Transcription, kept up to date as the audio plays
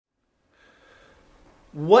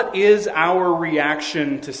What is our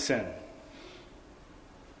reaction to sin?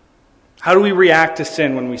 How do we react to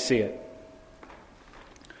sin when we see it?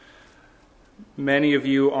 Many of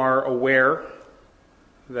you are aware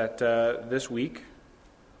that this week,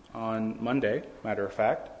 on Monday, matter of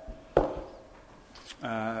fact,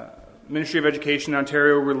 Ministry of Education in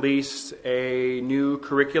Ontario released a new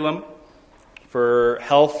curriculum for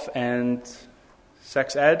health and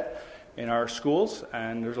sex ed in our schools,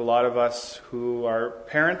 and there's a lot of us who are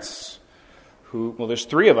parents there's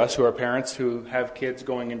three of us who are parents who have kids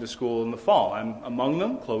going into school in the fall. I'm among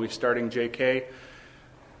them. Chloe's starting JK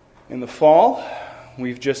in the fall.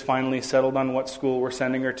 We've just finally settled on what school we're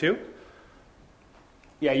sending her to.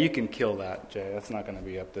 Yeah, you can kill that, Jay. That's not going to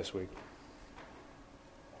be up this week.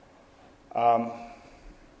 So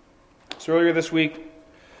earlier this week,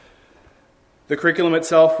 the curriculum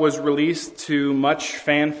itself was released to much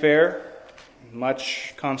fanfare,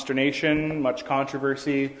 much consternation, much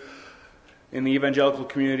controversy in the evangelical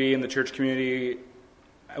community and the church community.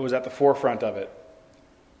 I was at the forefront of it.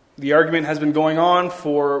 The argument has been going on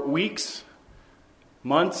for weeks,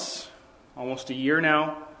 months, almost a year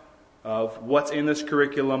now, of what's in this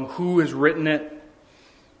curriculum, who has written it,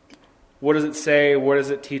 what does it say, what is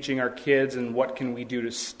it teaching our kids, and what can we do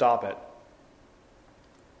to stop it?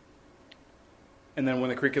 And then when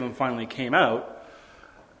the curriculum finally came out,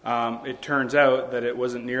 it turns out that it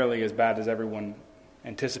wasn't nearly as bad as everyone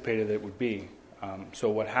anticipated it would be. So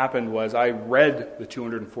what happened was I read the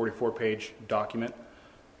 244-page document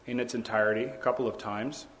in its entirety a couple of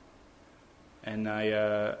times, and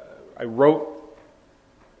I wrote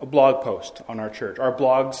a blog post on our church. Our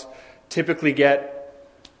blogs typically get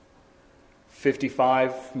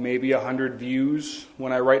 55, maybe 100 views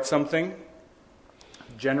when I write something,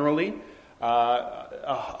 generally.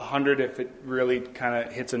 100 if it really kind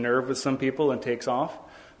of hits a nerve with some people and takes off.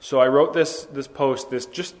 So I wrote this post,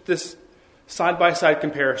 this side-by-side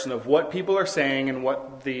comparison of what people are saying and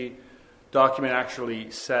what the document actually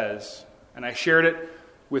says. And I shared it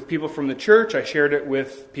with people from the church. I shared it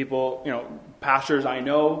with people, pastors I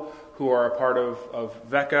know who are a part of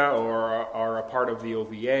VECA or are a part of the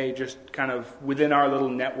OVA, just kind of within our little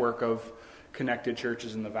network of connected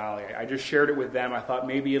churches in the valley. I just shared it with them. I thought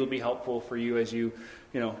maybe it'll be helpful for you as you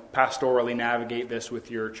pastorally navigate this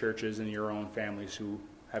with your churches and your own families who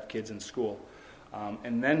have kids in school.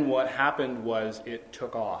 And then what happened was it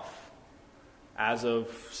took off. As of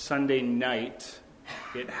Sunday night,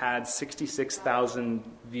 it had 66,000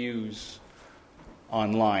 views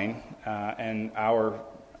online, and our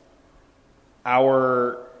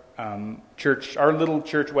church, our little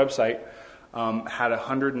church website, had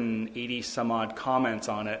 180 some odd comments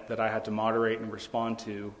on it that I had to moderate and respond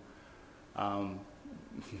to.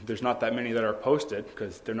 There's not that many that are posted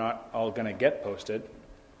because they're not all going to get posted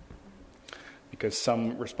because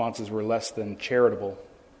some responses were less than charitable.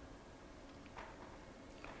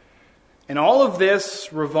 And all of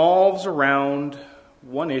this revolves around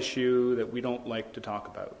one issue that we don't like to talk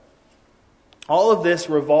about. All of this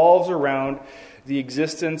revolves around the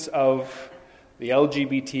existence of the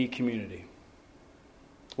LGBT community,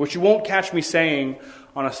 which you won't catch me saying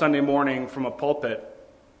on a Sunday morning from a pulpit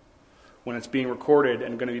when it's being recorded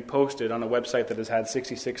and going to be posted on a website that has had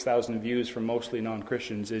 66,000 views from mostly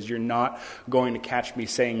non-Christians, is you're not going to catch me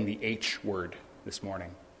saying the H word this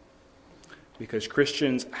morning. Because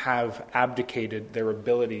Christians have abdicated their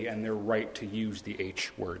ability and their right to use the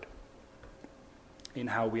H word in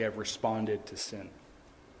how we have responded to sin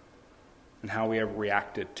and how we have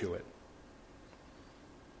reacted to it.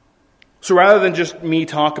 So rather than just me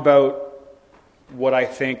talk about what I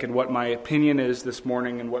think and what my opinion is this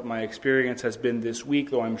morning and what my experience has been this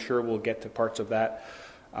week, though I'm sure we'll get to parts of that,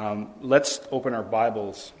 let's open our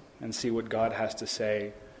Bibles and see what God has to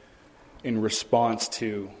say in response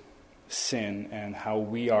to sin and how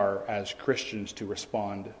we are as Christians to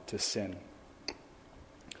respond to sin.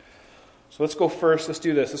 So let's go first. Let's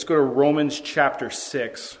do this. Let's go to Romans chapter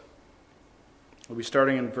 6. We'll be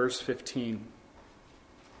starting in verse 15.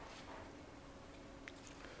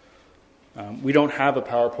 We don't have a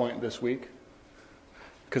PowerPoint this week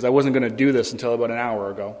because I wasn't going to do this until about an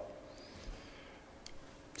hour ago.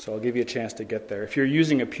 So I'll give you a chance to get there. If you're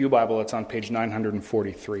using a Pew Bible, it's on page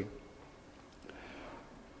 943.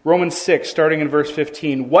 Romans 6, starting in verse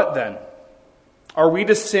 15. What then? Are we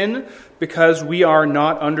to sin because we are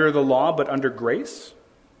not under the law but under grace?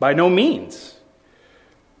 By no means.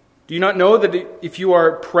 Do you not know that if you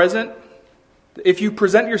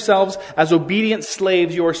present yourselves as obedient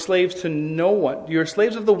slaves, you are slaves to no one. You are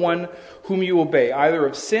slaves of the one whom you obey, either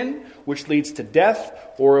of sin, which leads to death,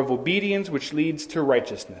 or of obedience, which leads to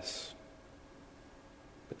righteousness.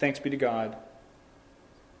 But thanks be to God,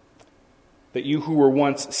 that you who were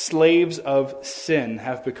once slaves of sin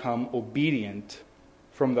have become obedient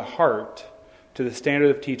from the heart to the standard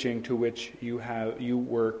of teaching to which you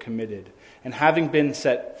were committed. And having been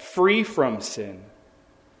set free from sin,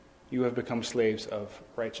 you have become slaves of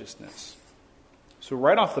righteousness. So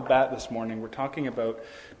right off the bat this morning, we're talking about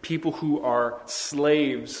people who are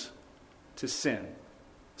slaves to sin.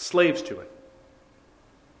 Slaves to it.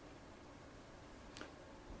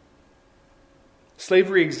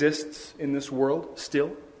 Slavery exists in this world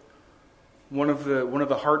still. One of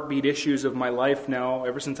the heartbeat issues of my life now,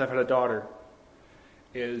 ever since I've had a daughter,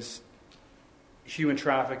 is human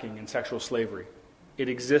trafficking and sexual slavery. It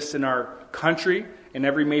exists in our country, in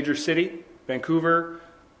every major city, Vancouver,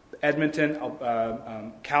 Edmonton,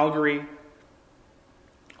 Calgary,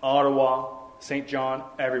 Ottawa, St. John,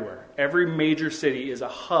 everywhere. Every major city is a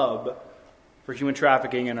hub for human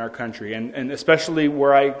trafficking in our country. And especially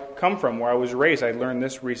where I come from, where I was raised, I learned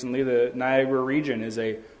this recently, the Niagara region is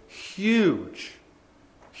a huge,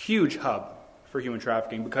 huge hub for human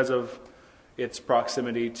trafficking because of its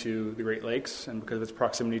proximity to the Great Lakes and because of its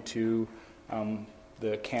proximity to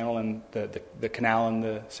the canal and the canal in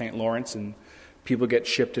the St. Lawrence, and people get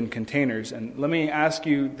shipped in containers. And let me ask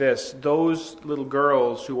you this: those little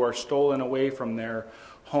girls who are stolen away from their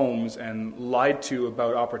homes and lied to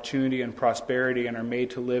about opportunity and prosperity and are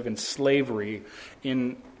made to live in slavery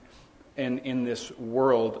in this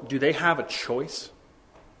world, do they have a choice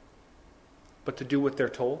but to do what they're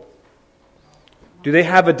told? Do they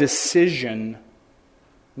have a decision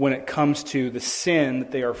when it comes to the sin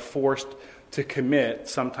that they are forced to commit,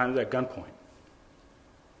 sometimes at gunpoint?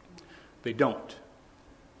 They don't.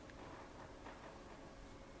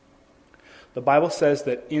 The Bible says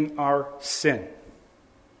that in our sin,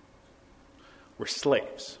 we're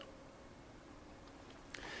slaves.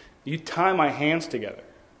 You tie my hands together,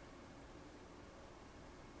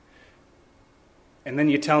 and then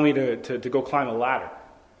you tell me to go climb a ladder.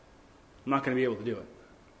 I'm not going to be able to do it.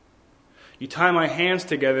 You tie my hands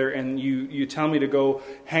together and you tell me to go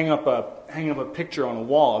hang up a picture on a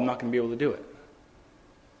wall. I'm not going to be able to do it.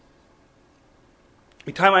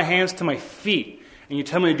 You tie my hands to my feet and you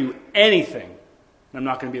tell me to do anything, and I'm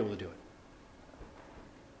not going to be able to do it.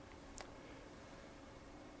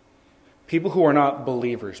 People who are not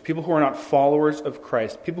believers, people who are not followers of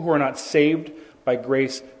Christ, people who are not saved by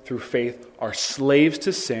grace through faith are slaves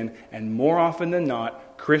to sin, and more often than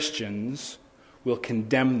not, Christians will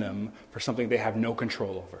condemn them for something they have no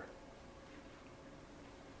control over.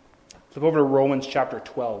 Flip over to Romans chapter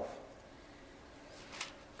 12,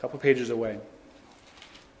 a couple pages away,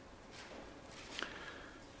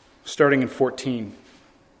 starting in 14.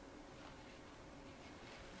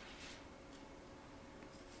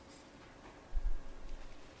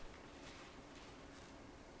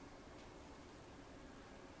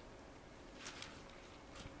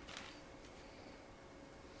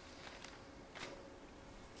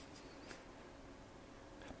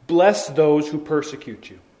 Bless those who persecute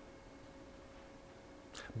you.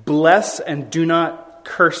 Bless and do not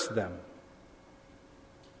curse them.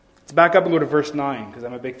 Let's back up and go to verse 9, because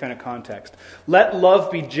I'm a big fan of context. Let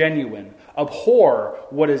love be genuine. Abhor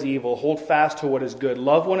what is evil. Hold fast to what is good.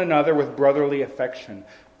 Love one another with brotherly affection.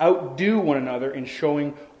 Outdo one another in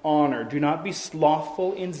showing honor. Do not be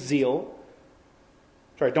slothful in zeal.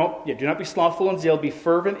 Do not be slothful in zeal. Be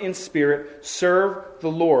fervent in spirit. Serve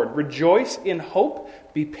the Lord. Rejoice in hope.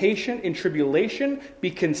 Be patient in tribulation.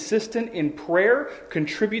 Be consistent in prayer.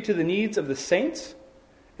 Contribute to the needs of the saints.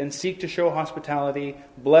 And seek to show hospitality.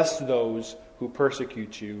 Bless those who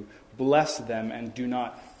persecute you. Bless them and do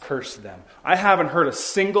not curse them. I haven't heard a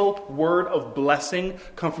single word of blessing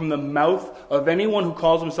come from the mouth of anyone who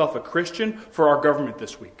calls himself a Christian for our government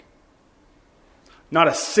this week. Not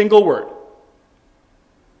a single word.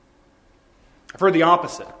 I've heard the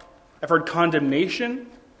opposite. I've heard condemnation.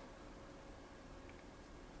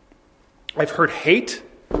 I've heard hate.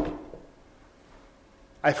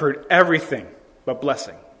 I've heard everything but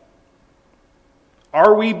blessing.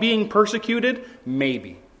 Are we being persecuted?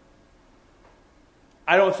 Maybe.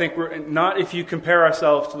 I don't think we're, not if you compare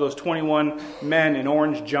ourselves to those 21 men in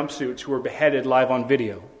orange jumpsuits who were beheaded live on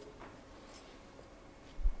video.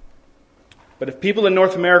 But if people in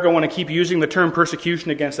North America want to keep using the term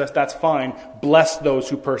persecution against us, that's fine. Bless those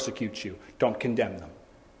who persecute you. Don't condemn them.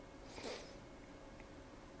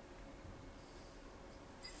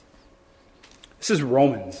 This is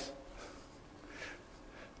Romans.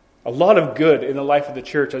 A lot of good in the life of the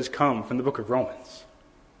church has come from the book of Romans.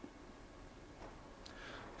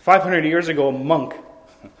 500 years ago, a monk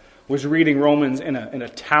was reading Romans in a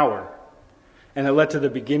tower, and it led to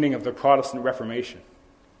the beginning of the Protestant Reformation.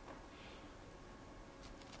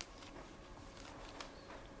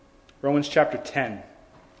 Romans chapter 10.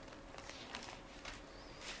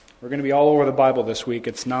 We're going to be all over the Bible this week.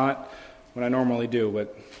 It's not what I normally do,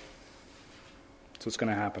 but that's what's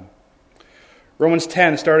going to happen. Romans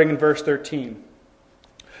 10, starting in verse 13.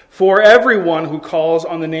 For everyone who calls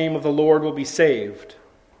on the name of the Lord will be saved.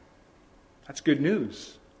 That's good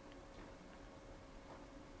news.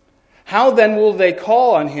 How then will they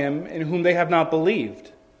call on him in whom they have not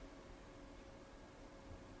believed?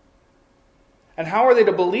 And how are they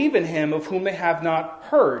to believe in him of whom they have not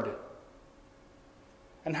heard?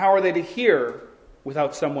 And how are they to hear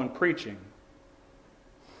without someone preaching?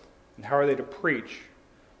 And how are they to preach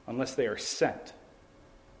unless they are sent?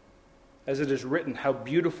 As it is written, how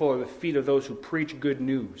beautiful are the feet of those who preach good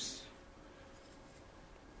news.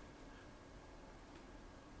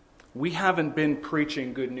 We haven't been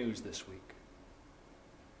preaching good news this week.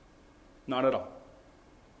 Not at all.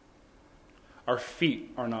 Our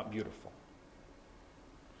feet are not beautiful.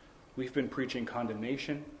 We've been preaching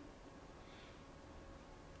condemnation.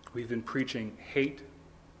 We've been preaching hate.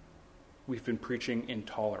 We've been preaching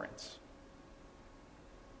intolerance.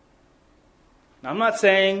 Now, I'm not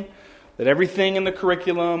saying that everything in the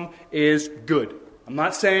curriculum is good. I'm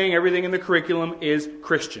not saying everything in the curriculum is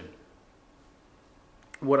Christian.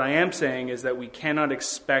 What I am saying is that we cannot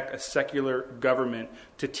expect a secular government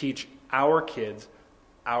to teach our kids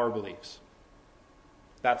our beliefs.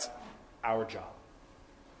 That's our job.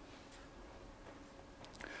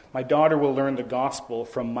 My daughter will learn the gospel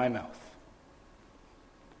from my mouth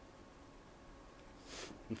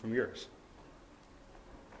and from yours.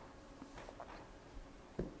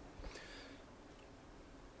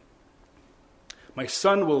 My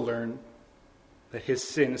son will learn that his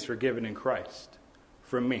sin is forgiven in Christ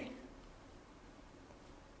from me,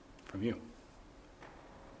 from you.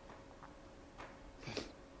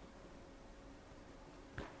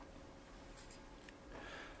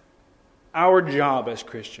 Our job as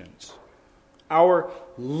Christians, our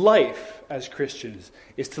life as Christians,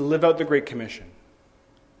 is to live out the Great Commission.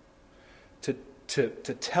 To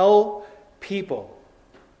tell people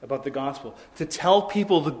about the gospel. To tell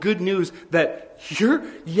people the good news that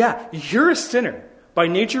you're a sinner by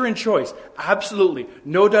nature and choice. Absolutely.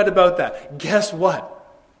 No doubt about that. Guess what?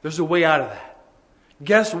 There's a way out of that.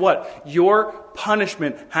 Guess what? Your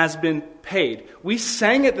punishment has been paid. We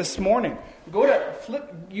sang it this morning.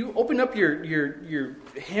 You open up your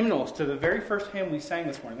hymnals to the very first hymn we sang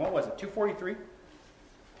this morning. What was it? 243?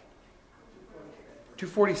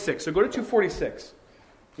 246. So go to 246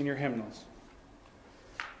 in your hymnals.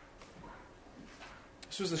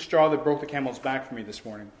 This was the straw that broke the camel's back for me this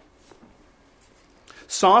morning.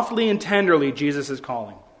 Softly and tenderly, Jesus is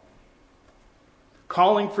calling.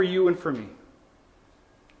 Calling for you and for me.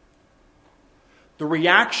 The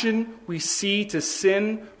reaction we see to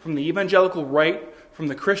sin from the evangelical right, from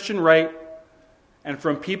the Christian right, and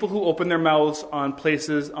from people who open their mouths on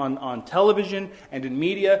places on television and in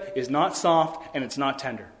media is not soft and it's not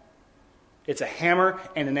tender. It's a hammer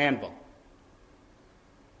and an anvil.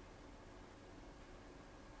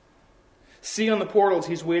 See on the portals,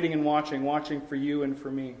 he's waiting and watching for you and for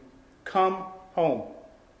me. Come home.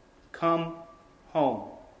 Come home.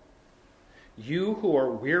 You who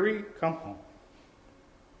are weary, come home.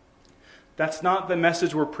 That's not the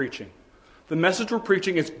message we're preaching. The message we're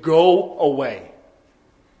preaching is go away.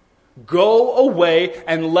 Go away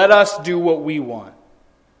and let us do what we want.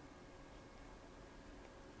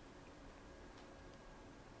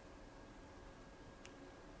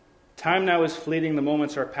 Time now is fleeting, the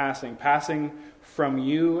moments are passing from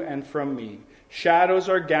you and from me. Shadows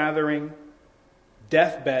are gathering,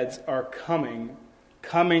 deathbeds are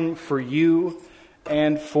coming for you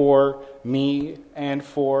and for me and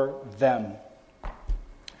for them.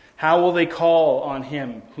 How will they call on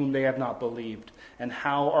him whom they have not believed? And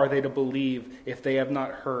how are they to believe if they have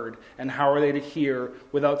not heard? And how are they to hear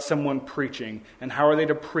without someone preaching? And how are they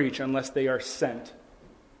to preach unless they are sent?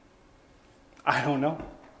 I don't know.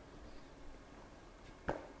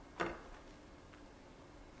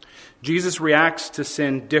 Jesus reacts to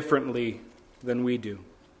sin differently than we do.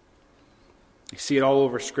 You see it all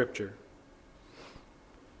over Scripture.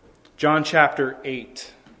 John chapter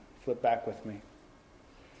 8. Flip back with me.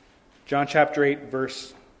 John chapter 8,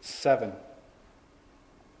 verse 7.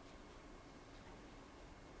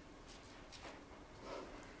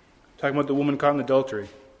 Talking about the woman caught in adultery.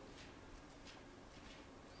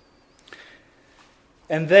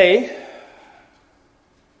 And they,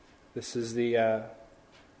 this is the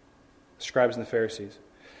scribes and the Pharisees,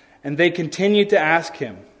 and they continued to ask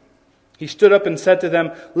him. He stood up and said to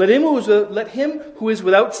them, Let him who is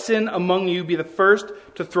without sin among you be the first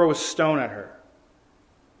to throw a stone at her.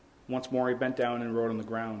 Once more he bent down and wrote on the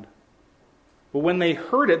ground. But when they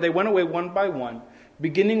heard it, they went away one by one,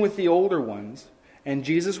 beginning with the older ones, and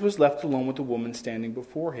Jesus was left alone with the woman standing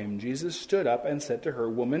before him. Jesus stood up and said to her,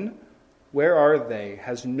 "Woman, where are they?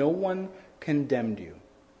 Has no one condemned you?"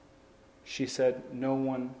 She said, "No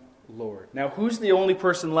one, Lord." Now, who's the only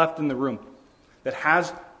person left in the room that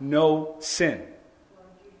has no sin?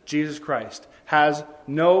 Jesus Christ has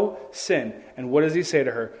no sin. And what does he say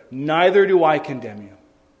to her? "Neither do I condemn you.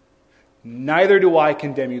 Neither do I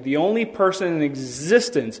condemn you." The only person in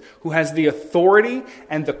existence who has the authority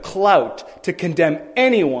and the clout to condemn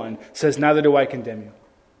anyone says, "Neither do I condemn you."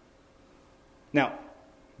 Now,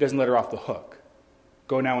 he doesn't let her off the hook.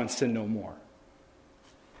 Go now and sin no more.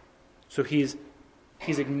 So he's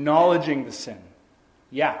acknowledging the sin.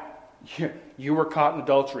 Yeah, you were caught in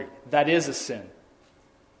adultery. That is a sin.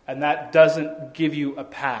 And that doesn't give you a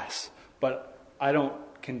pass. But I don't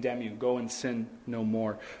condemn you. Go and sin no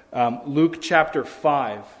more. Luke chapter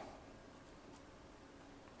 5.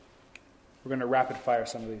 We're going to rapid fire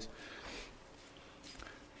some of these.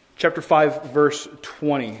 Chapter 5, verse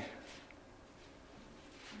 20.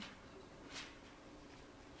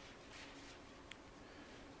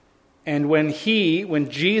 And when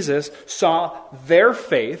Jesus saw their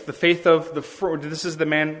faith, the faith of this is the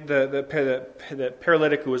man, the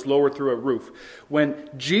paralytic who was lowered through a roof. When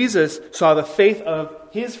Jesus saw the faith of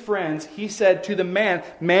his friends, he said to the man,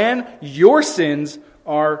 "Man, your sins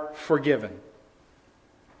are forgiven."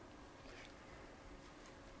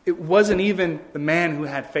 It wasn't even the man who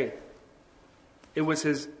had faith. It was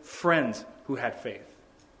his friends who had faith.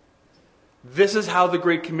 This is how the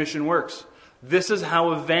Great Commission works. This is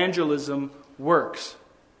how evangelism works.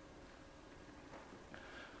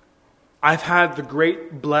 I've had the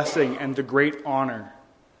great blessing and the great honor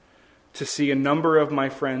to see a number of my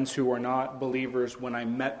friends who are not believers when I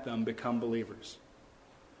met them become believers.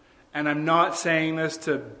 And I'm not saying this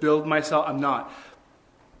to build myself. I'm not.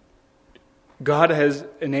 God has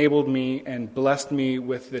enabled me and blessed me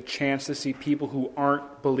with the chance to see people who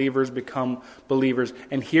aren't believers become believers.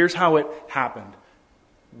 And here's how it happened.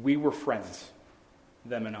 We were friends,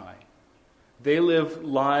 them and I. They lived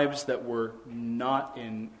lives that were not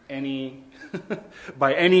in any,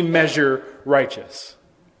 by any measure, righteous.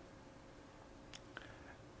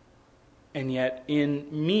 And yet in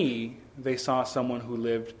me, they saw someone who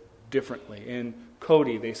lived differently. In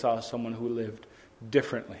Cody, they saw someone who lived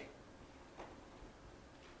differently.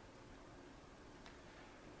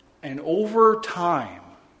 And over time,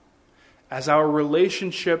 as our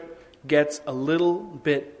relationship gets a little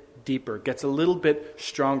bit deeper, gets a little bit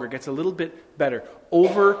stronger, gets a little bit better,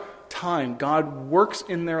 over time, God works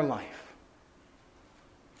in their life.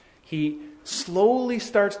 He slowly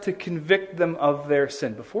starts to convict them of their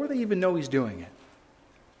sin before they even know He's doing it.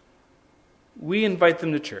 We invite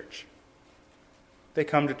them to church. They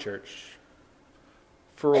come to church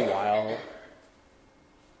for a while.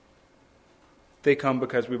 They come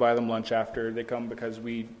because we buy them lunch after. They come because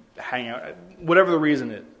we hang out. Whatever the reason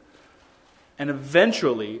is. And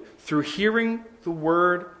eventually, through hearing the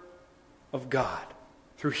Word of God,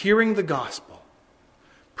 through hearing the gospel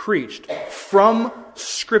preached from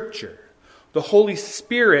Scripture, the Holy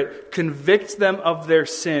Spirit convicts them of their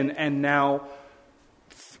sin. And now,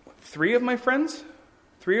 three of our friends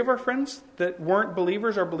that weren't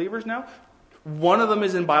believers are believers now. One of them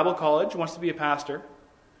is in Bible college, wants to be a pastor.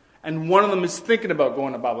 And one of them is thinking about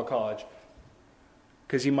going to Bible college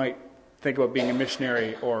because he might think about being a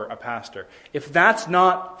missionary or a pastor. If that's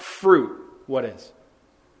not fruit, what is?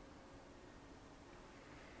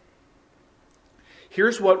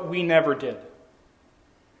 Here's what we never did.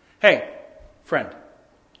 Hey, friend,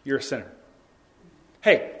 you're a sinner.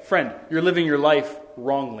 Hey, friend, you're living your life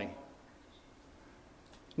wrongly.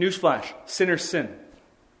 Newsflash, sinners sin.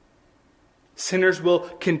 Sinners will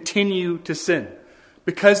continue to sin.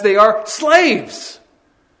 Because they are slaves.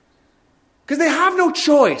 Because they have no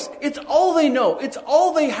choice. It's all they know. It's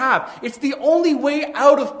all they have. It's the only way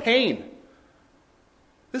out of pain.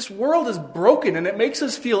 This world is broken and it makes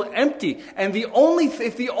us feel empty. And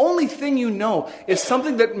if the only thing you know is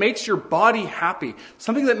something that makes your body happy,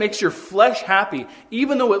 something that makes your flesh happy,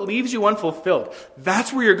 even though it leaves you unfulfilled,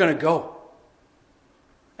 that's where you're going to go.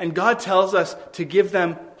 And God tells us to give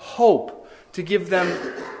them hope, to give them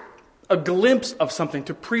a glimpse of something,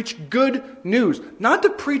 to preach good news, not to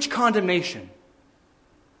preach condemnation.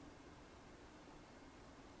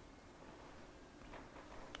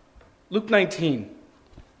 Luke 19.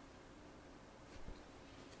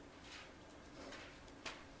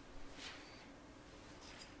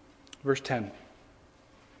 Verse 10.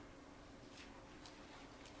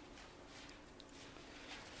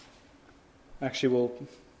 Actually,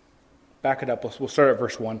 back it up. We'll start at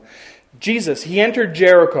verse 1. Jesus, he entered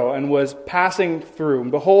Jericho and was passing through.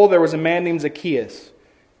 And behold, there was a man named Zacchaeus.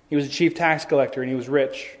 He was a chief tax collector and he was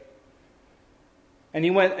rich. And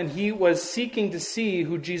he went and he was seeking to see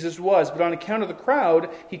who Jesus was. But on account of the crowd,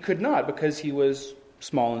 he could not because he was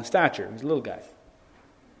small in stature. He was a little guy.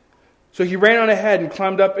 So he ran on ahead and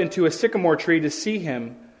climbed up into a sycamore tree to see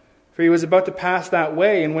him, for he was about to pass that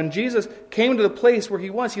way. And when Jesus came to the place where he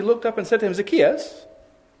was, he looked up and said to him, Zacchaeus,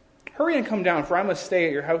 hurry and come down, for I must stay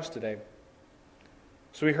at your house today.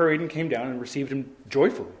 So he hurried and came down and received him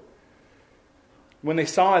joyfully. When they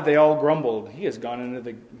saw it, they all grumbled, he has gone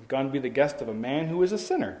to be the guest of a man who is a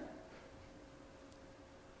sinner.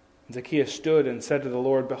 And Zacchaeus stood and said to the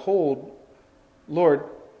Lord, Behold, Lord,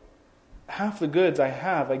 half the goods I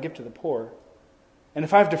have I give to the poor. And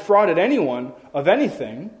if I've defrauded anyone of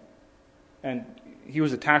anything, and he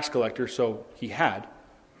was a tax collector, so he had,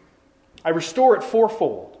 I restore it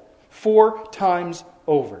fourfold, 4 times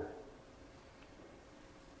over.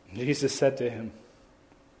 And Jesus said to him,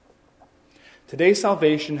 Today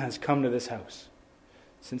salvation has come to this house,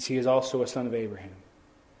 since he is also a son of Abraham.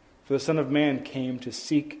 For the Son of Man came to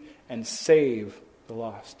seek and save the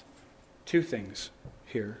lost. 2 things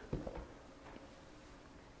here.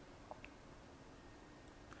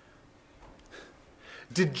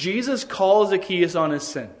 Did Jesus call Zacchaeus on his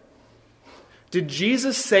sin? Did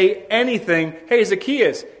Jesus say anything, hey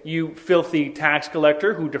Zacchaeus, you filthy tax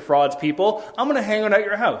collector who defrauds people, I'm going to hang out at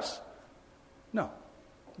your house? No.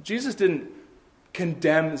 Jesus didn't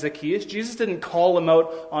condemn Zacchaeus. Jesus didn't call him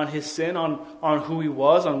out on his sin, on who he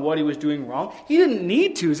was, on what he was doing wrong. He didn't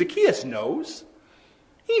need to. Zacchaeus knows.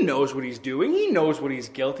 He knows what he's doing. He knows what he's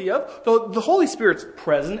guilty of. The Holy Spirit's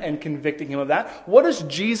present and convicting him of that. What does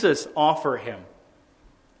Jesus offer him?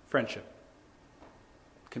 Friendship,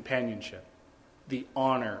 companionship, the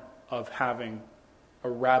honor of having a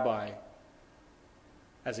rabbi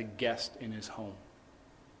as a guest in his home.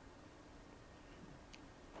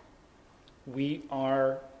 We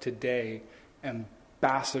are today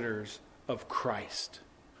ambassadors of Christ.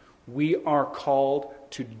 We are called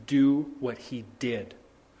to do what he did.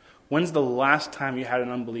 When's the last time you had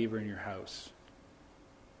an unbeliever in your house?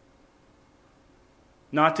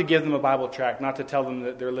 Not to give them a Bible tract, not to tell them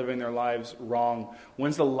that they're living their lives wrong.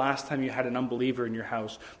 When's the last time you had an unbeliever in your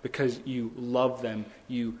house because you love them,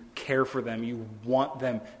 you care for them, you want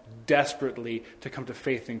them desperately to come to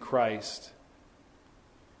faith in Christ?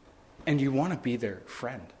 And you want to be their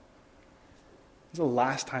friend. When's the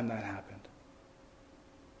last time that happened?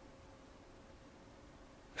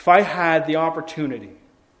 If I had the opportunity,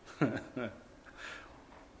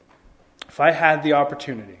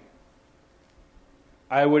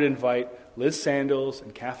 I would invite Liz Sandals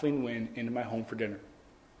and Kathleen Wynn into my home for dinner.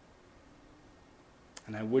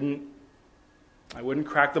 And I wouldn't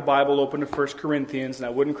crack the Bible open to 1 Corinthians, and I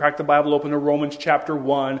wouldn't crack the Bible open to Romans chapter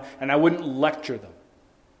 1, and I wouldn't lecture them.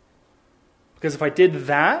 Because if I did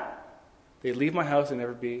that, they'd leave my house and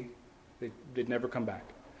they'd never come back.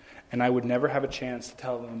 And I would never have a chance to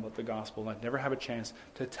tell them about the gospel. And I'd never have a chance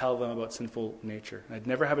to tell them about sinful nature. And I'd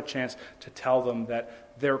never have a chance to tell them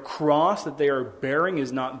that their cross that they are bearing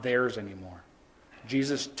is not theirs anymore.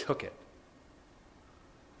 Jesus took it.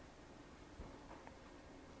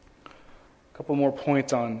 A couple more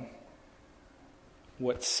points on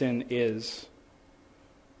what sin is.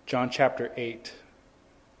 John chapter 8.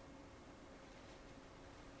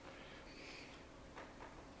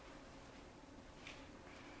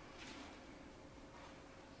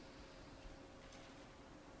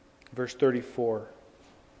 Verse 34.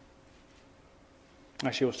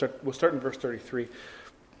 Actually, we'll start in verse 33.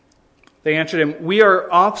 They answered him, We are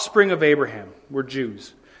offspring of Abraham. We're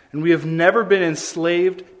Jews. And we have never been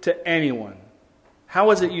enslaved to anyone.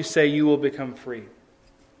 How is it you say you will become free?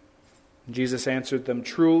 And Jesus answered them,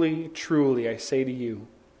 Truly, truly, I say to you,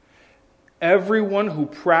 everyone who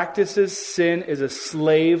practices sin is a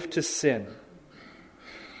slave to sin.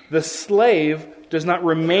 The slave does not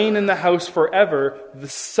remain in the house forever, the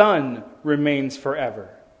Son remains forever.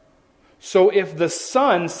 So if the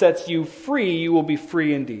Son sets you free, you will be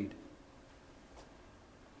free indeed.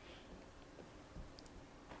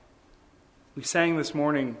 We sang this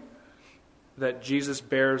morning that Jesus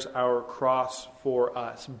bears our cross for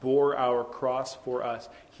us, bore our cross for us.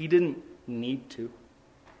 He didn't need to.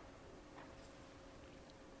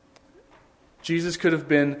 Jesus could have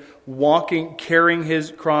been walking, carrying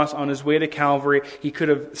his cross on his way to Calvary. He could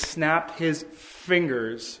have snapped his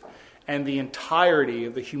fingers, and the entirety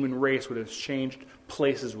of the human race would have changed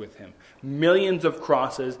places with him. Millions of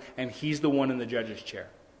crosses, and he's the one in the judge's chair.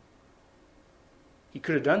 He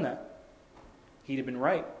could have done that. He'd have been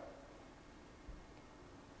right.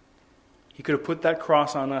 He could have put that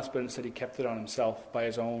cross on us, but instead he kept it on himself by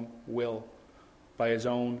his own will, by his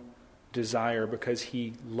own desire, because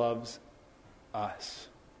he loves us.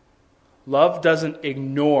 Love doesn't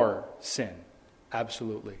ignore sin,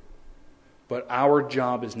 absolutely. But our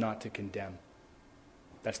job is not to condemn.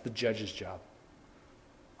 That's the judge's job.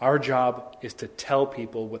 Our job is to tell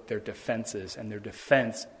people what their defense is, and their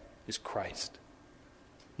defense is Christ.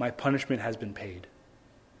 My punishment has been paid.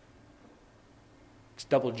 It's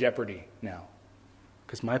double jeopardy now,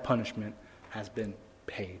 because my punishment has been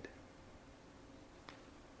paid.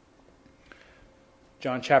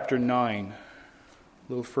 John chapter 9,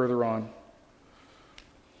 a little further on,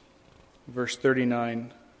 verse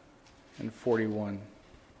 39 and 41.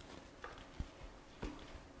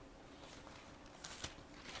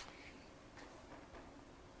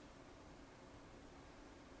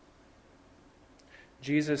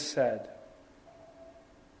 Jesus said,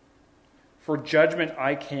 "For judgment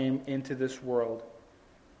I came into this world,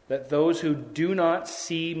 that those who do not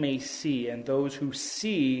see may see, and those who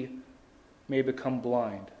see may become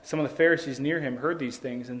blind." Some of the Pharisees near him heard these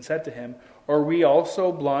things and said to him, "Are we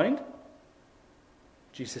also blind?"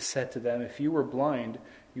 Jesus said to them, "If you were blind,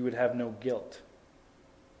 you would have no guilt.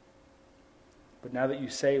 But now that you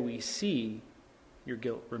say we see, your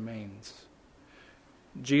guilt remains."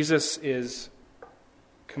 Jesus is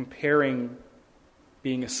comparing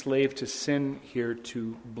being a slave to sin here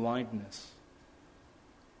to blindness,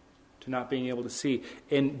 to not being able to see.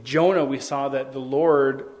 In Jonah, we saw that the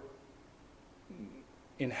Lord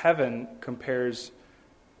in heaven compares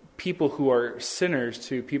people who are sinners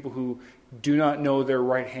to people who do not know their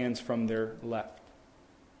right hands from their left.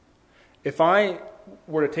 If I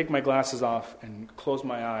were to take my glasses off and close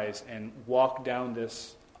my eyes and walk down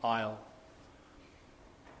this aisle,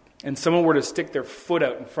 and someone were to stick their foot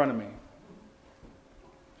out in front of me,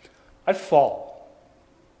 I'd fall.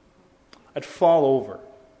 I'd fall over.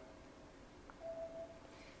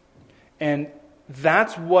 And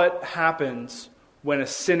that's what happens when a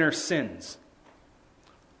sinner sins.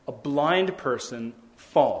 A blind person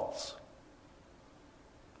falls.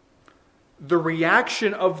 The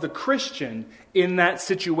reaction of the Christian in that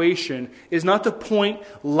situation is not to point,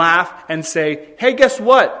 laugh, and say, "Hey, guess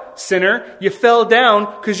what, sinner? You fell down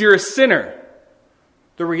because you're a sinner."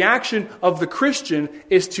 The reaction of the Christian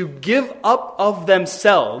is to give up of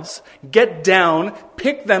themselves, get down,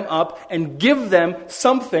 pick them up, and give them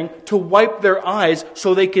something to wipe their eyes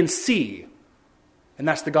so they can see. And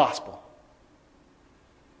that's the gospel.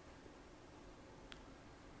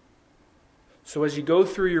 So as you go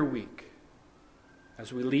through your week,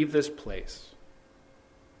 as we leave this place,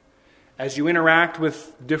 as you interact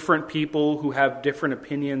with different people who have different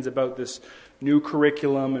opinions about this new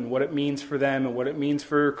curriculum and what it means for them and what it means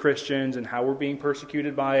for Christians and how we're being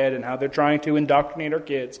persecuted by it and how they're trying to indoctrinate our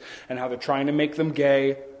kids and how they're trying to make them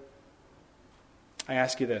gay, I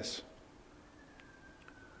ask you this.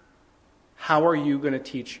 How are you going to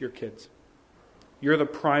teach your kids? You're the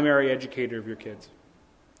primary educator of your kids.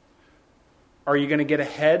 Are you going to get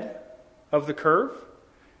ahead of the curve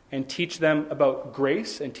and teach them about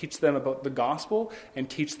grace and teach them about the gospel and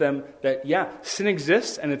teach them that, yeah, sin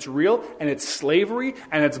exists and it's real and it's slavery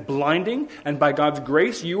and it's blinding, and by God's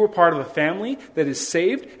grace you are part of a family that is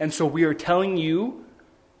saved, and so we are telling you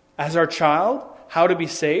as our child how to be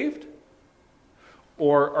saved?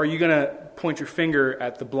 Or are you going to point your finger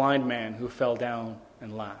at the blind man who fell down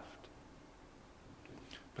and laughed?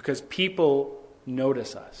 Because people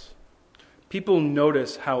notice us. People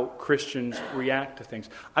notice how Christians react to things.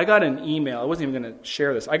 I got an email. I wasn't even going to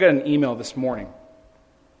share this. I got an email this morning.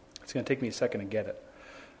 It's going to take me a second to get it.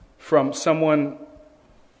 From someone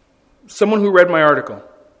who read my article.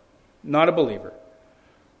 Not a believer.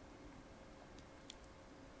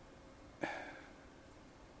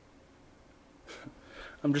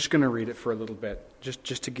 I'm just going to read it for a little bit,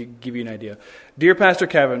 just to give you an idea. Dear Pastor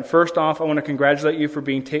Kevin, first off, I want to congratulate you for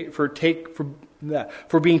being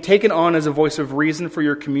taken on as a voice of reason for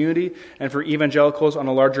your community and for evangelicals on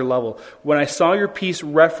a larger level. When I saw your piece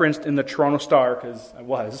referenced in the Toronto Star, because I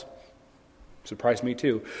was, surprised me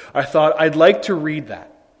too, I thought I'd like to read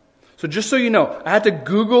that. So just so you know, I had to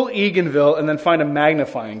Google Eganville and then find a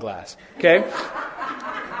magnifying glass, okay?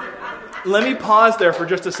 Let me pause there for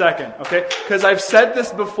just a second, okay? Because I've said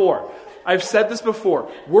this before.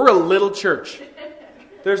 We're a little church.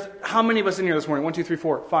 There's, how many of us in here this morning? 1, 2, 3,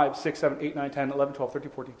 4, 5, 6, 7, 8, 9, 10, 11, 12,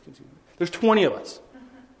 13, 14, 15. There's 20 of us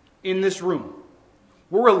in this room.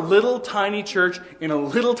 We're a little tiny church in a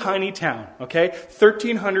little tiny town, okay?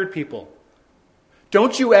 1,300 people.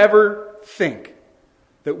 Don't you ever think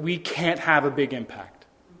that we can't have a big impact.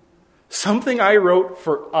 Something I wrote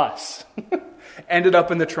for us ended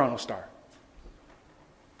up in the Toronto Star.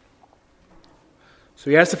 So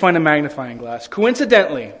he has to find a magnifying glass.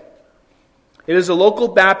 Coincidentally, it is a local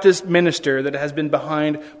Baptist minister that has been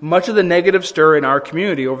behind much of the negative stir in our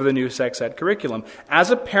community over the new sex ed curriculum. As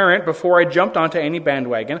a parent, before I jumped onto any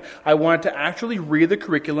bandwagon, I wanted to actually read the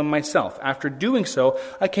curriculum myself. After doing so,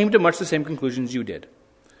 I came to much the same conclusions you did.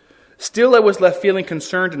 Still, I was left feeling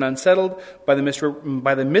concerned and unsettled by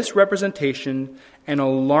the misrepresentation and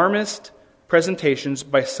alarmist presentations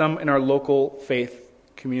by some in our local faith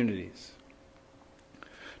communities.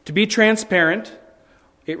 To be transparent,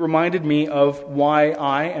 it reminded me of why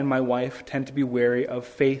I and my wife tend to be wary of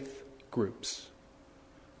faith groups.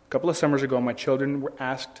 A couple of summers ago, my children were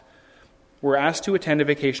asked to attend a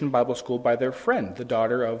vacation Bible school by their friend, the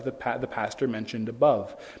daughter of the pastor mentioned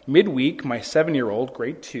above. Midweek, my 7-year-old,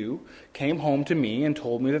 grade 2, came home to me and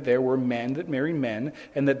told me that there were men that marry men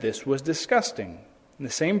and that this was disgusting. In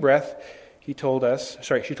the same breath, she told us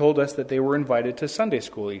that they were invited to Sunday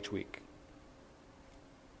school each week.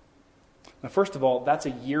 Now, first of all, that's a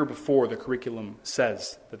year before the curriculum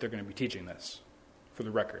says that they're going to be teaching this, for the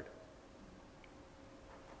record.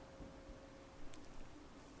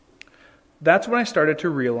 That's when I started to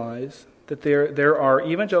realize that there are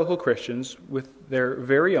evangelical Christians with their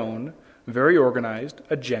very own, very organized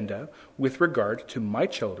agenda with regard to my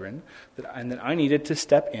children, and that I needed to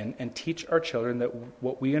step in and teach our children that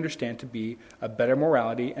what we understand to be a better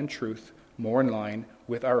morality and truth, more in line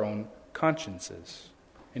with our own consciences.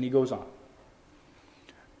 And he goes on.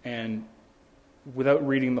 And without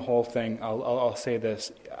reading the whole thing, I'll say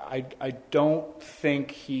this. I don't think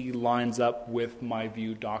he lines up with my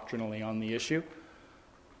view doctrinally on the issue.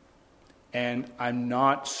 And I'm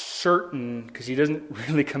not certain, because he doesn't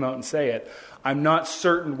really come out and say it, I'm not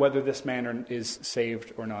certain whether this man is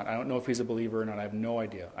saved or not. I don't know if he's a believer or not. I have no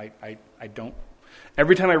idea. I don't.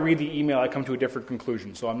 Every time I read the email, I come to a different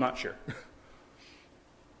conclusion, so I'm not sure.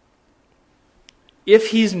 If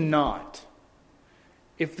he's not,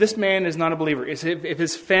 if this man is not a believer, if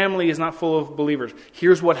his family is not full of believers,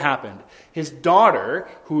 here's what happened. His daughter,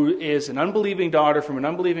 who is an unbelieving daughter from an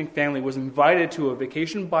unbelieving family, was invited to a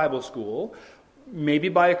vacation Bible school, maybe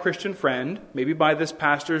by a Christian friend, maybe by this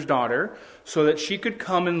pastor's daughter, so that she could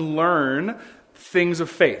come and learn things of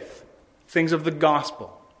faith, things of the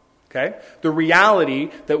gospel. Okay? The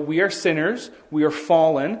reality that we are sinners, we are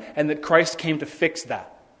fallen, and that Christ came to fix that.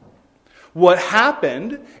 What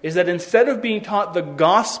happened is that instead of being taught the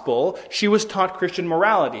gospel, she was taught Christian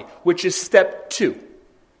morality, which is step 2.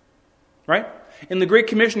 Right? In the Great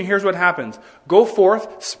Commission, here's what happens. Go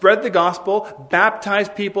forth, spread the gospel, baptize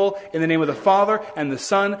people in the name of the Father and the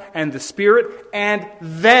Son and the Spirit, and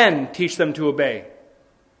then teach them to obey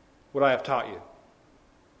what I have taught you.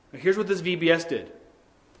 Now, here's what this VBS did.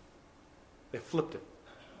 They flipped it.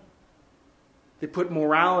 They put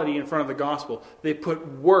morality in front of the gospel. They put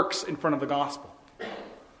works in front of the gospel.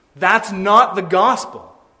 That's not the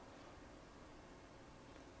gospel.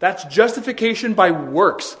 That's justification by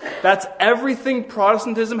works. That's everything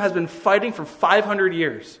Protestantism has been fighting for 500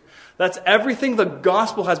 years. That's everything the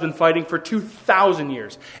gospel has been fighting for 2,000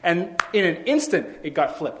 years. And in an instant, it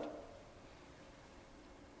got flipped.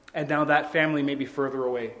 And now that family may be further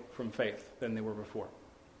away from faith than they were before.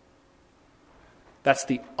 That's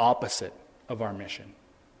the opposite of our mission.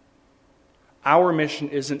 Our mission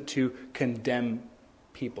isn't to condemn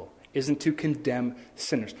people, isn't to condemn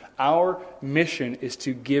sinners. Our mission is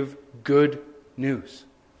to give good news.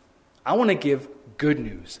 I want to give good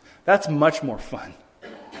news. That's much more fun.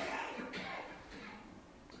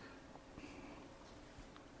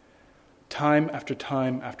 Time after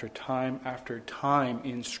time after time after time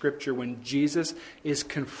in Scripture, when Jesus is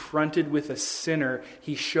confronted with a sinner,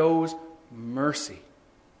 he shows mercy.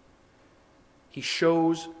 He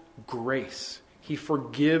shows grace. He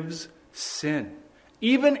forgives sin.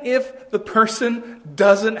 Even if the person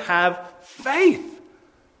doesn't have faith.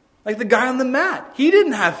 Like the guy on the mat. He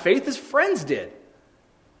didn't have faith, his friends did.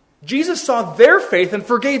 Jesus saw their faith and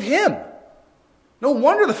forgave him. No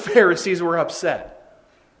wonder the Pharisees were upset.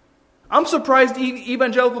 I'm surprised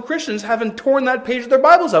evangelical Christians haven't torn that page of their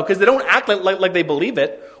Bibles out, because they don't act like they believe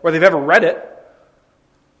it or they've ever read it.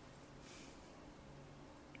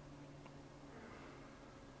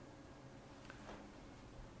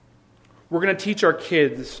 We're going to teach our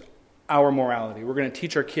kids our morality. We're going to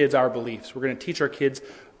teach our kids our beliefs. We're going to teach our kids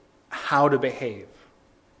how to behave.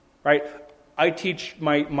 Right? I teach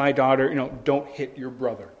my daughter, don't hit your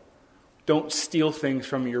brother. Don't steal things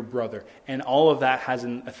from your brother. And all of that has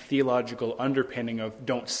a theological underpinning of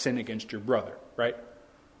don't sin against your brother. Right?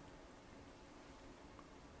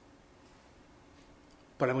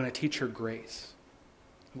 But I'm going to teach her grace.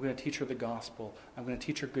 I'm going to teach her the gospel. I'm going to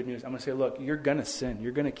teach her good news. I'm going to say, look, you're going to sin.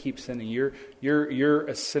 You're going to keep sinning. You're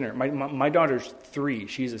a sinner. My daughter's 3.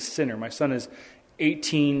 She's a sinner. My son is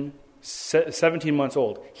 17 months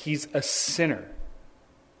old. He's a sinner.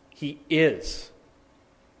 He is.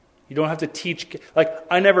 You don't have to teach. Like,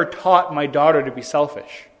 I never taught my daughter to be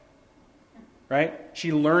selfish. Right?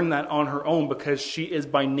 She learned that on her own because she is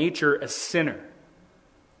by nature a sinner.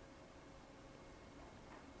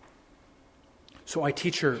 So I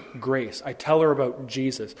teach her grace. I tell her about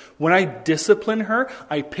Jesus. When I discipline her,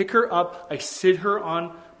 I pick her up, I sit her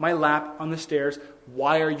on my lap on the stairs.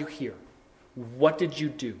 Why are you here? What did you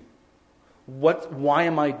do? Why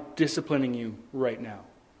am I disciplining you right now?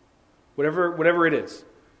 Whatever it is.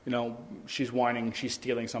 You know, she's whining, she's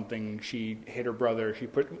stealing something, she hit her brother,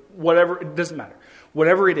 whatever, it doesn't matter.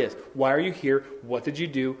 Whatever it is, why are you here? What did you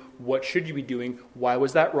do? What should you be doing? Why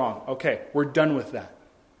was that wrong? Okay, we're done with that.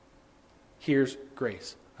 Here's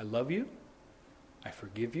grace. I love you. I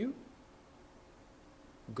forgive you.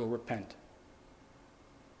 Go repent.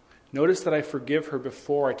 Notice that I forgive her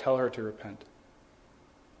before I tell her to repent.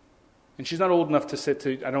 And she's not old enough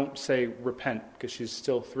I don't say repent because she's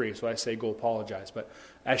still 3, so I say go apologize. But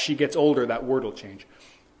as she gets older, that word will change.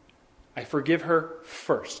 I forgive her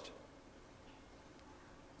first.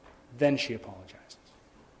 Then she apologizes.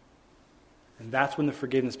 And that's when the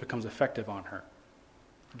forgiveness becomes effective on her.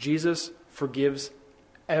 Jesus forgives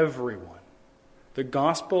everyone. The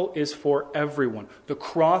gospel is for everyone. The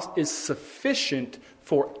cross is sufficient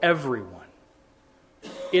for everyone.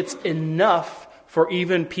 It's enough for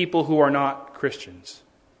even people who are not Christians.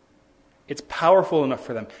 It's powerful enough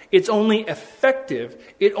for them. It's only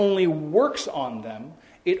effective. It only works on them.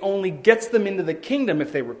 It only gets them into the kingdom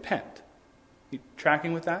if they repent. You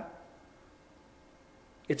tracking with that?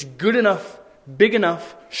 It's good enough, big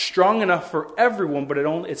enough, strong enough for everyone, but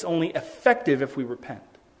it's only effective if we repent,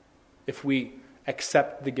 if we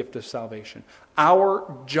accept the gift of salvation.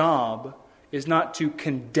 Our job is not to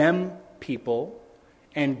condemn people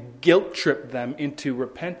and guilt trip them into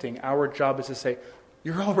repenting. Our job is to say,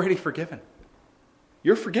 you're already forgiven.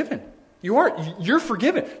 You're forgiven. You're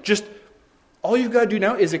forgiven. Just all you've got to do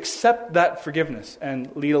now is accept that forgiveness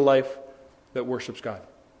and lead a life that worships God.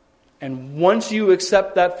 And once you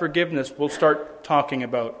accept that forgiveness, we'll start talking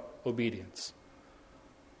about obedience.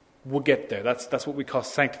 We'll get there. That's what we call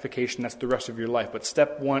sanctification. That's the rest of your life. But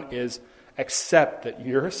step 1 is accept that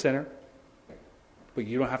you're a sinner, but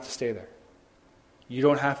you don't have to stay there. You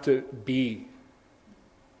don't have to be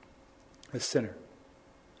a sinner.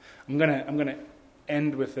 I'm gonna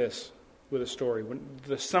end with this, with a story. When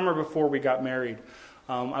the summer before we got married,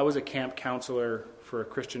 I was a camp counselor for a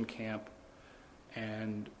Christian camp,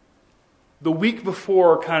 and the week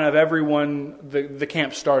before kind of everyone, the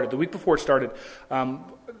camp started, the week before it started,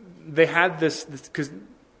 they had this because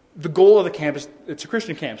the goal of the camp is, it's a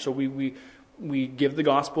Christian camp, so we give the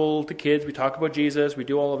gospel to kids, we talk about Jesus, we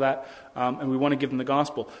do all of that, and we want to give them the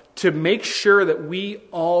gospel. To make sure that we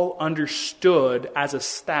all understood as a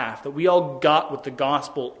staff, that we all got what the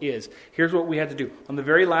gospel is, here's what we had to do. On the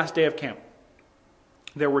very last day of camp,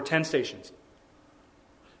 there were 10 stations.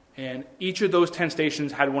 And each of those 10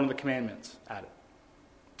 stations had one of the commandments added.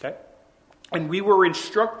 Okay? And we were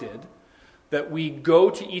instructed that we go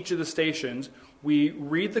to each of the stations, we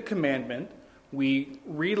read the commandment, we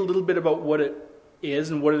read a little bit about what it is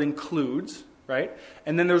and what it includes, right?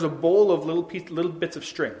 And then there's a bowl of little bits of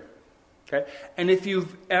string. Okay? And if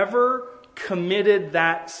you've ever committed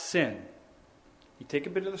that sin, you take a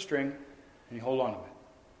bit of the string and you hold on to it.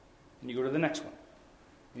 And you go to the next one.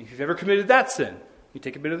 And if you've ever committed that sin, you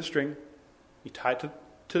take a bit of the string, you tie it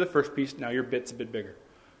to the first piece, now your bit's a bit bigger.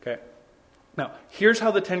 Okay? Now, here's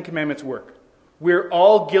how the 10 Commandments work. We're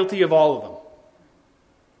all guilty of all of them.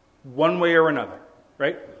 One way or another.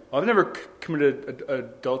 Right? Well, I've never committed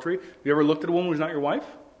adultery. Have you ever looked at a woman who's not your wife?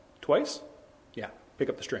 Twice? Yeah. Pick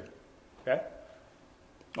up the string. Okay?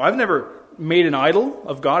 Well, I've never made an idol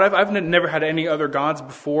of God. I've never had any other gods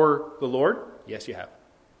before the Lord. Yes, you have.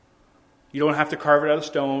 You don't have to carve it out of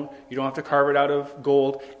stone. You don't have to carve it out of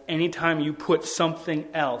gold. Anytime you put something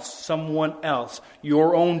else, someone else,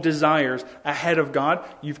 your own desires ahead of God,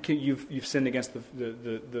 you've sinned against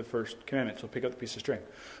the first commandment. So pick up the piece of string.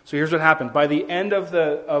 So here's what happened. By the end of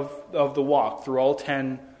the walk through all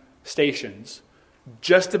 10 stations,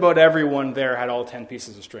 just about everyone there had all 10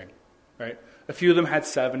 pieces of string. Right? A few of them had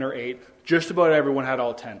 7 or 8. Just about everyone had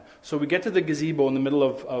all 10. So we get to the gazebo in the middle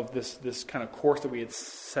of this kind of course that we had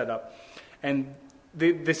set up. And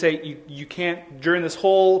they say you can't, during this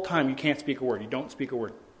whole time, you can't speak a word. You don't speak a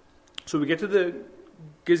word. So we get to the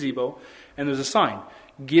gazebo, and there's a sign.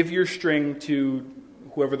 Give your string to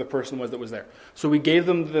whoever the person was that was there. So we gave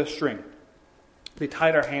them the string. They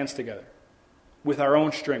tied our hands together with our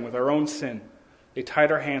own string, with our own sin. They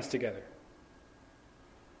tied our hands together.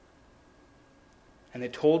 And they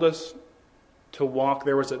told us to walk.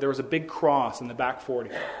 There was a big cross in the back 40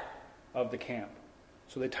 of the camp.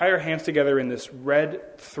 So they tie our hands together in this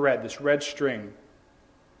red thread, this red string.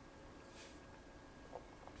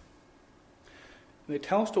 And they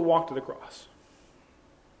tell us to walk to the cross.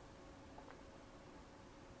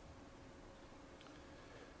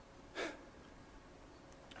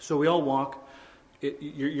 So we all walk.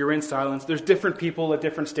 You're in silence. There's different people at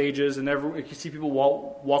different stages, and you see people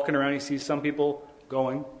walking around. You see some people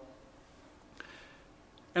going.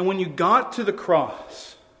 And when you got to the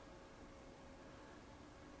cross,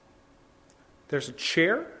 there's a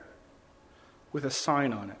chair with a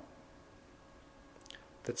sign on it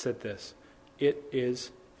that said this: "It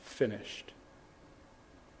is finished."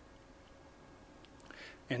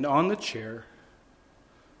 And on the chair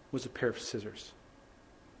was a pair of scissors.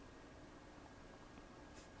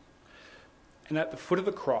 And at the foot of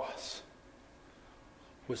the cross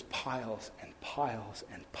was piles and piles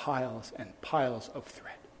and piles and piles of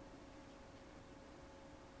thread.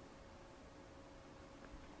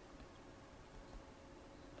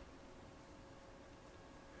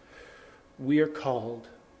 We are called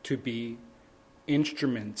to be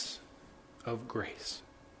instruments of grace.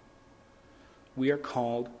 We are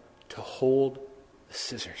called to hold the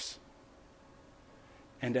scissors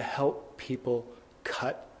and to help people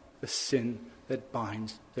cut the sin that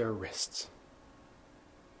binds their wrists.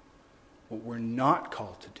 What we're not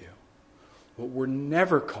called to do, what we're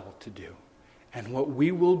never called to do, and what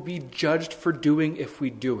we will be judged for doing if we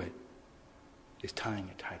do it, is tying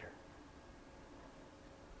it tighter.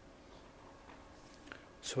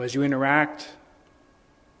 So as you interact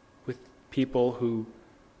with people who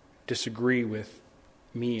disagree with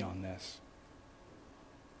me on this,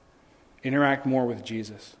 interact more with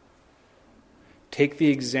Jesus. Take the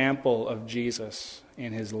example of Jesus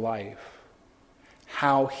in his life,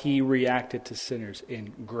 how he reacted to sinners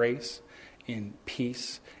in grace, in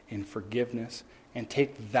peace, in forgiveness, and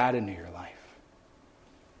take that into your life.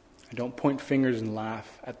 And don't point fingers and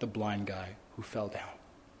laugh at the blind guy who fell down.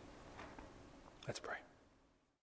 Let's pray.